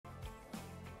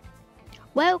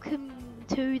Welcome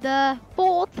to the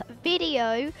 4th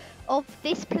video of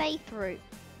this playthrough.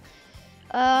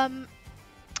 I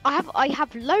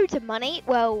have loads of money.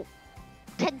 Well,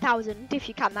 10,000 if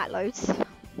you count that loads.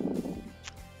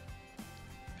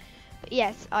 But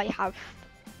yes, I have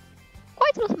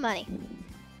quite a lot of money.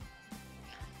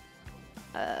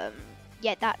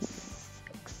 Yeah,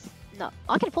 no,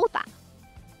 I can afford that.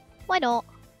 Why not?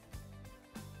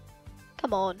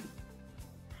 Come on.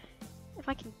 If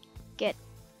I can get...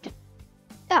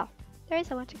 Oh, there is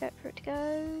somewhere for it to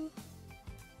go.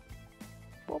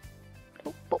 Boop,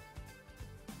 boop, boop.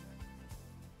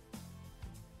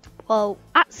 Well,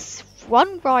 that's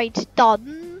one ride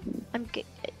done.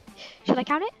 Should I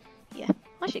count it? Yeah,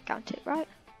 I should count it, right?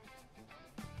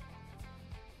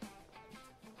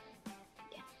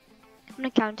 Yeah, I'm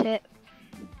gonna count it.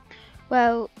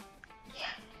 Well,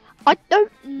 I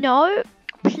don't know.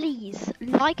 Please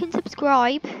like and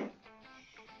subscribe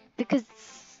because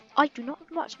I do not have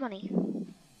much money.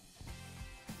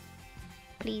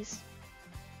 Please.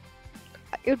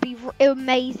 It would be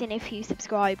amazing if you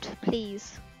subscribed,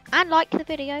 please. And like the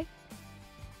video.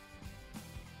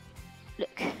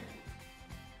 Look.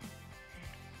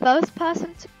 First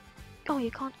person to... Oh, you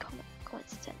can't comment.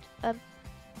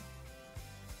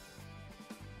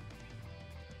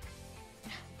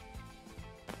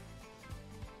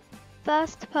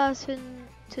 First person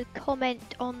to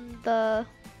comment on the...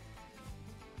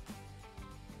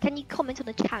 Can you comment on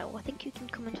the channel? I think you can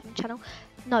comment on the channel.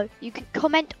 No, you can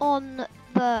comment on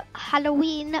the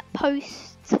Halloween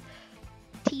post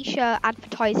t-shirt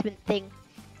advertisement thing.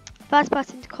 First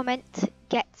person to comment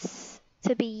gets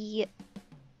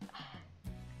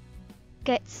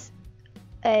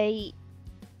a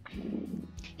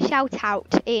shout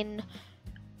out in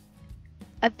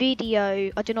a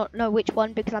video. I do not know which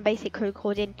one because I'm basically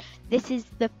recording. This is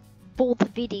the 4th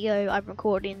video I'm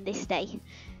recording this day.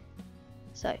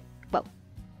 So, well,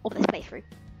 of this playthrough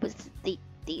was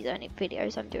these only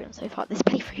videos I'm doing so far. This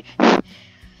playthrough.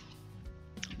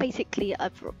 Basically,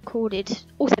 I've recorded.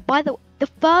 Also, by the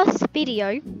first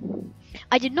video,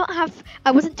 I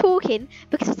wasn't talking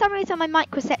because for some reason my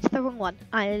mic was set to the wrong one.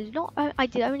 I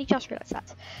did only just realise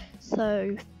that.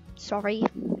 So, sorry.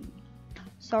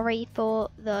 Sorry for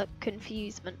the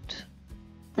confusement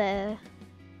there.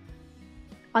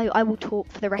 I will talk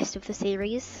for the rest of the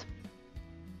series.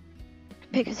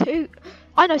 Because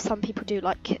I know some people do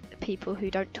like people who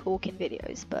don't talk in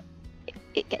videos, but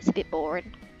it gets a bit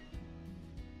boring.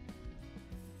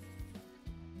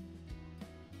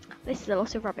 This is a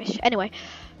lot of rubbish. Anyway,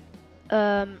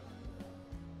 well,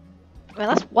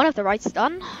 that's one of the rides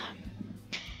done.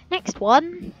 Next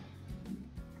one.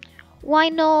 Why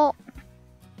not?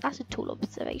 That's a tool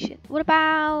observation. What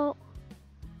about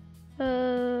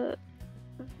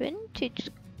vintage?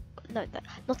 No,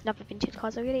 not another vintage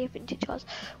cars. I really have vintage cars.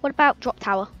 What about drop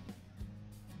tower?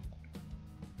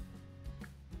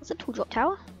 That's a tall drop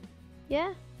tower.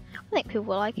 Yeah, I think people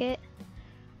will like it.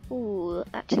 Ooh,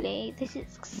 actually, this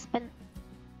is expensive.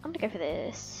 I'm gonna go for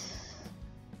this.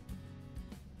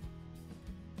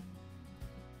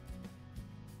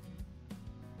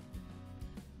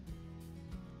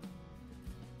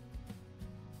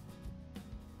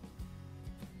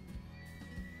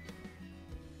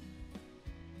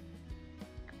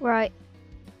 Right.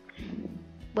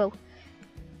 Well,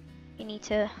 you need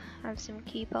to have some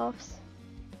key paths.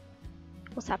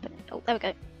 What's happening? Oh, there we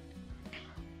go.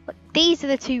 But these are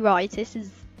the 2 rides. This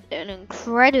is an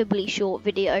incredibly short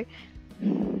video.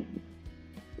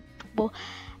 Well,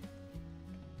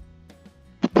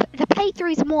 the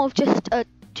playthrough is more of just a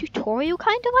tutorial,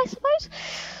 kind of, I suppose.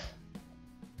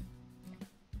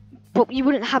 But you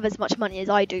wouldn't have as much money as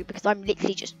I do because I'm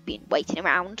literally just been waiting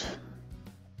around.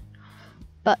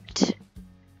 But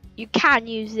you can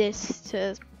use this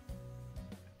to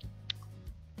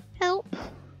help.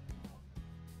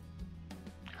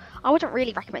 I wouldn't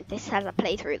really recommend this as a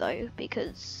playthrough though,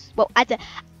 because, well, as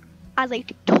a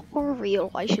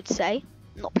tutorial, I should say,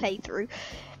 not playthrough,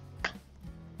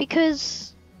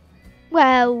 because,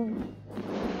 well,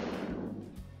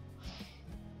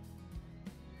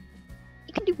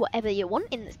 you can do whatever you want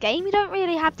in this game. You don't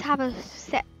really have to have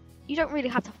you don't really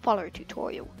have to follow a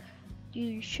tutorial.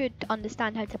 You should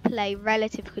understand how to play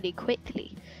relatively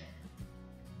quickly.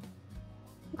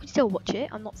 You can still watch it.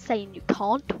 I'm not saying you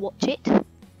can't watch it.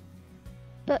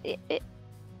 But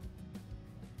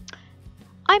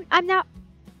I'm now.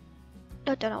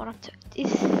 I don't know what I'm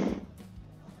doing.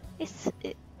 It's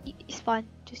fine.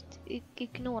 Just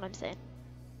ignore what I'm saying.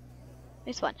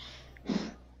 It's fine.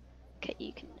 Okay,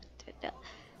 you can do that.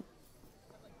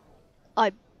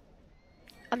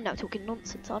 I'm now talking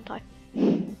nonsense, aren't I?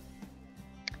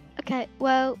 Okay,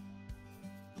 well,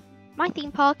 my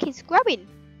theme park is growing.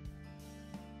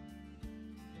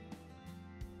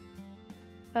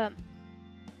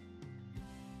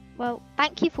 Well,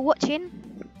 thank you for watching.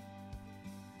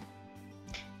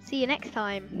 See you next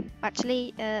time.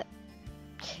 Actually, is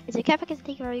it okay if I can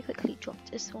sneak very quickly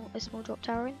a small drop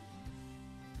tower in?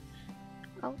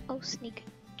 I'll sneak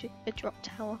a drop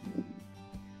tower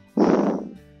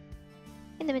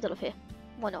in the middle of here.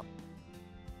 Why not?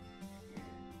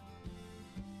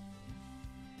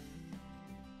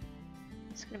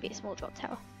 It's gonna be a small drop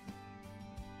tower.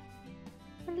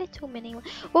 A little mini one.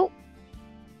 Well,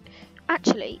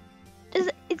 actually,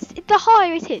 the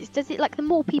higher it is, does it like the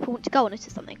more people want to go on it or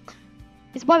something?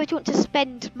 Is why would you want to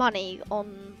spend money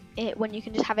on it when you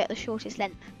can just have it at the shortest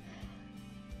length?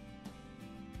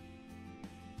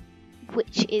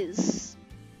 Which is,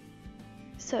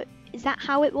 so is that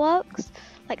how it works?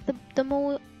 Like the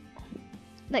more,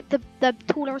 like the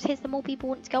taller it is, the more people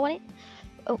want to go on it.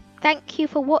 Oh, thank you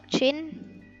for watching.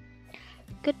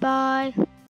 Goodbye.